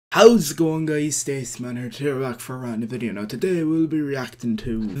How's it going, guys? Stacy Man here, back for a random video. Now today we'll be reacting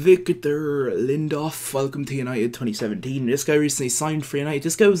to Victor Lindelöf. Welcome to United 2017. This guy recently signed for United.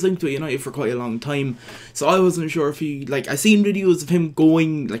 This guy was linked with United for quite a long time, so I wasn't sure if he, I seen videos of him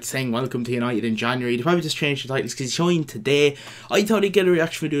going, saying welcome to United in January. They probably just changed the titles because he's joined today. I thought he'd get a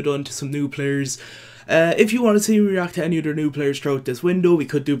reaction video done to some new players. If you want to see me react to any other new players throughout this window, we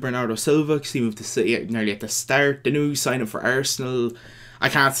could do Bernardo Silva because he moved to City nearly at the start. The new sign up for Arsenal, I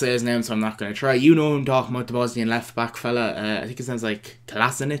can't say his name, so I'm not going to try. You know I'm talking about, the Bosnian left-back fella. I think his name's like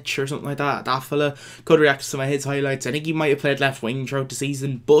Kolasinac or something like that. That fella. Could react to some of his highlights. I think he might have played left wing throughout the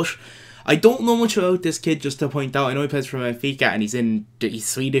season, but I don't know much about this kid, just to point out. I know he plays for Benfica and he's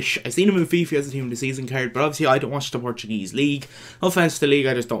Swedish. I've seen him in FIFA as a team of the season card, but obviously I don't watch the Portuguese league. No offense to the league,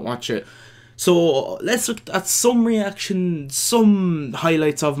 I just don't watch it. So let's look at some reactions, some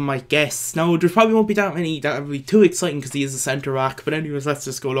highlights of him, I guess. Now, there probably won't be that many that will be too exciting because he is a centre back. But anyways, let's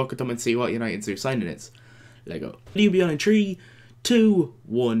just go look at them and see what United's new signing is. Let go. You'll be on in 3, 2,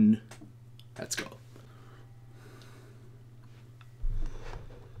 1. Let's go.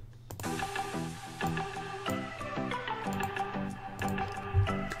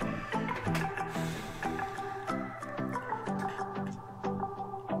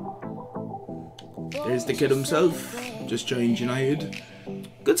 There's the kid himself, just joined United.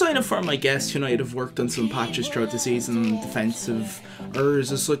 Good sign of form, I guess. United have worked on some patches throughout the season, defensive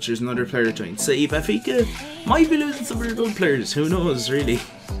errors as such. There's another player that joined City. Benfica might be losing some very good players, who knows, really.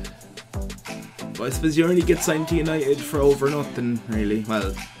 But I suppose you only get signed to United for over nothing, really.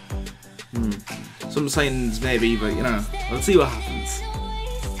 Well, some signings maybe, but you know, we'll see what happens.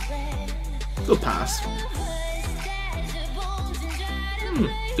 Good pass.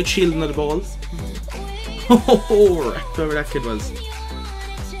 Good shielding of the ball. Oh, whoever that kid was.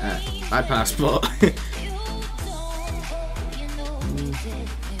 Bad pass, but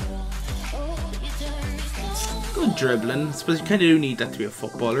good dribbling. I suppose you kind of do need that to be a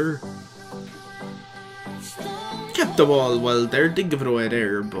footballer. Kept the ball well there, did give it away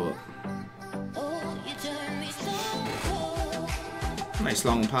there, but nice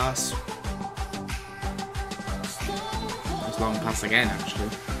long pass. Nice long pass again, actually.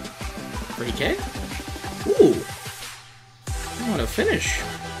 Free kick. Ooh, what a finish.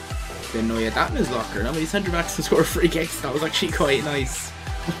 Didn't know he had that in his locker. Not many centre backs can score free kicks. That was actually quite nice.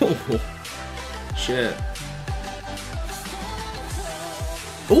 Oh, shit.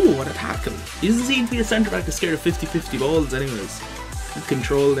 Oh, what a tackle. He doesn't seem to be a centre back that's scared of 50-50 balls anyways. Good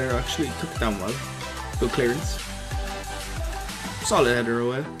control there, actually. Took it down well. Good clearance. Solid header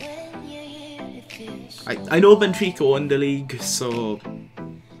away. I know Benfica won the league, so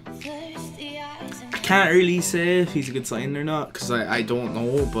can't really say if he's a good sign or not, because I don't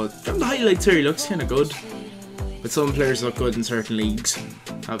know, but from the highlights here he looks kind of good. But some players look good in certain leagues.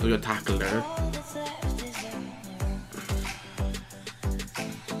 Have a good tackle there.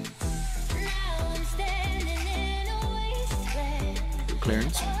 Good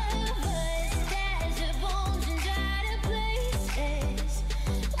clearance.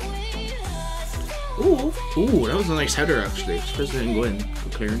 Ooh, that was a nice header actually. Surprised it didn't go in.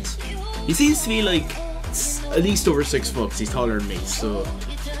 Good clearance. He seems to be at least over 6 foot. He's taller than me, so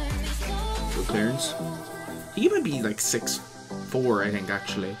good clearance. He might be 6'4", I think,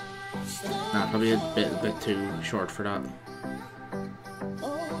 actually. Nah, probably a bit too short for that.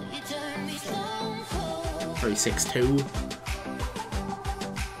 Probably 6'2".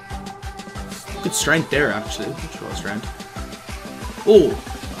 Good strength there, actually. Good show of strength. Oh,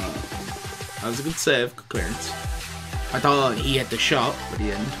 that was a good save. Good clearance. I thought he had the shot at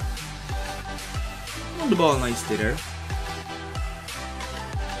the end. On the ball nicely there.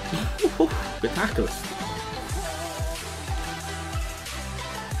 Good tackle.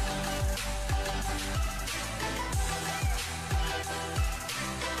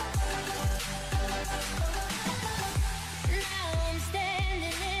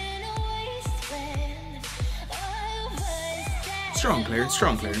 Strong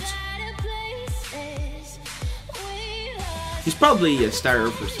clearance. He's probably a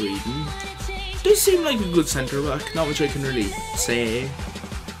starter for Sweden. Does seem like a good centre back, not much I can really say,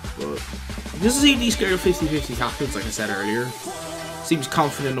 but he doesn't seem to be scared of 50-50 tackles, like I said earlier. Seems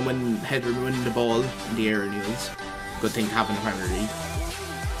confident in winning the ball in the air, anyways. Good thing to have in the Premier League.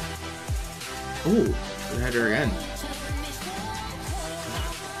 Oh, good header again.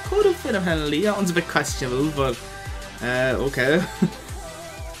 Could have been a penalty. That one's a bit questionable, but okay.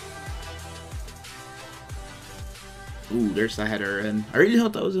 Ooh, there's the header, and I really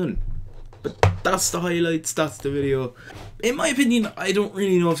thought that was in. But that's the highlights, that's the video. In my opinion, I don't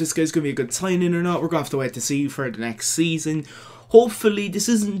really know if this guy's going to be a good signing or not. We're going to have to wait to see for the next season. hopefully this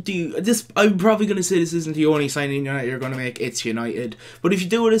isn't I'm probably going to say this isn't the only signing United you're going to make. It's United. But if you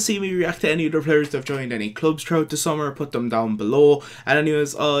do want to see me react to any other players that have joined any clubs throughout the summer, put them down below. And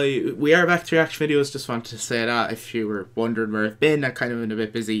anyways, we are back to reaction videos. Just wanted to say that if you were wondering where I've been, I've kind of been a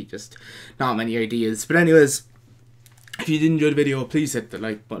bit busy, just not many ideas. But anyways, if you did enjoy the video, please hit the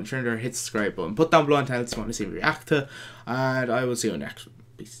like button, turn there, hit the subscribe button, put down below and tell us if you want to see me react to. And I will see you next one.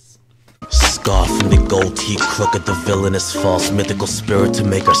 Peace. Scar from the gold teeth, crooked, the villainous false mythical spirit to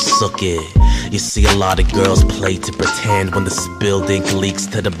make her suck it. You see a lot of girls play to pretend when the spilled ink leaks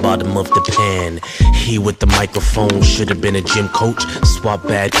to the bottom of the pan. He with the microphone should have been a gym coach. Swap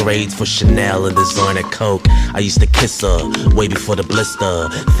bad grades for Chanel and designer Coke. I used to kiss her way before the blister.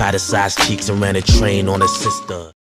 Fatter size cheeks and ran a train on her sister.